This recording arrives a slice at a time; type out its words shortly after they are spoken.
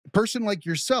person like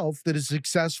yourself that is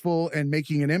successful and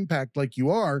making an impact like you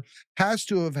are has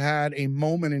to have had a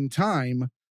moment in time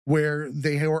where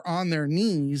they were on their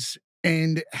knees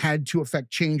and had to affect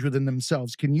change within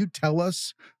themselves. Can you tell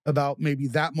us about maybe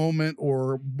that moment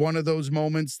or one of those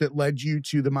moments that led you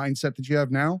to the mindset that you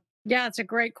have now? Yeah, it's a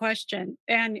great question.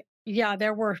 And yeah,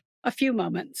 there were a few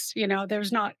moments,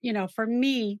 there's not, for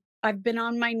me, I've been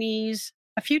on my knees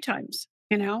a few times,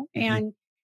 Mhm. and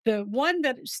the one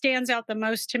that stands out the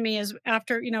most to me is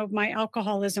after, my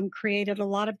alcoholism created a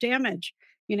lot of damage.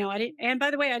 I didn't, and by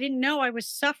the way, I didn't know I was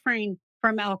suffering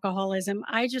from alcoholism.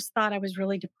 I just thought I was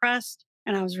really depressed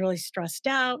and I was really stressed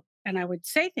out. And I would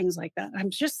say things like that. I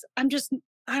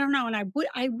don't know. And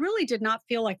I really did not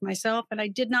feel like myself. And I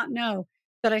did not know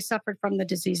that I suffered from the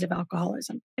disease of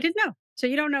alcoholism. I didn't know. So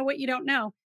you don't know what you don't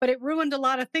know, but it ruined a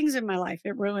lot of things in my life.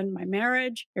 It ruined my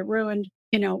marriage. It ruined,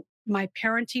 my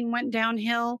parenting went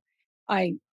downhill.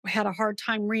 I had a hard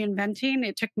time reinventing.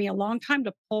 It took me a long time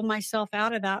to pull myself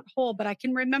out of that hole, but I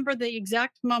can remember the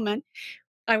exact moment.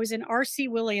 I was in RC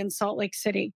Willie in Salt Lake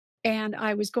City, and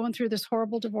I was going through this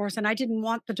horrible divorce, and I didn't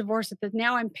want the divorce.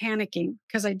 Now I'm panicking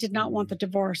because I did not want the Mm.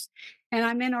 divorce. And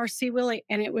I'm in RC Willie,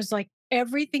 and it was like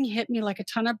everything hit me like a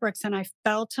ton of bricks, and I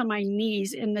fell to my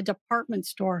knees in the department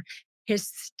store,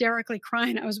 hysterically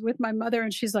crying. I was with my mother,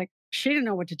 and she's like, she didn't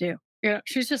know what to do.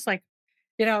 She's just like,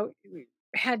 you know,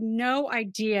 had no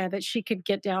idea that she could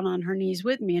get down on her knees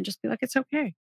with me and just be like, it's okay.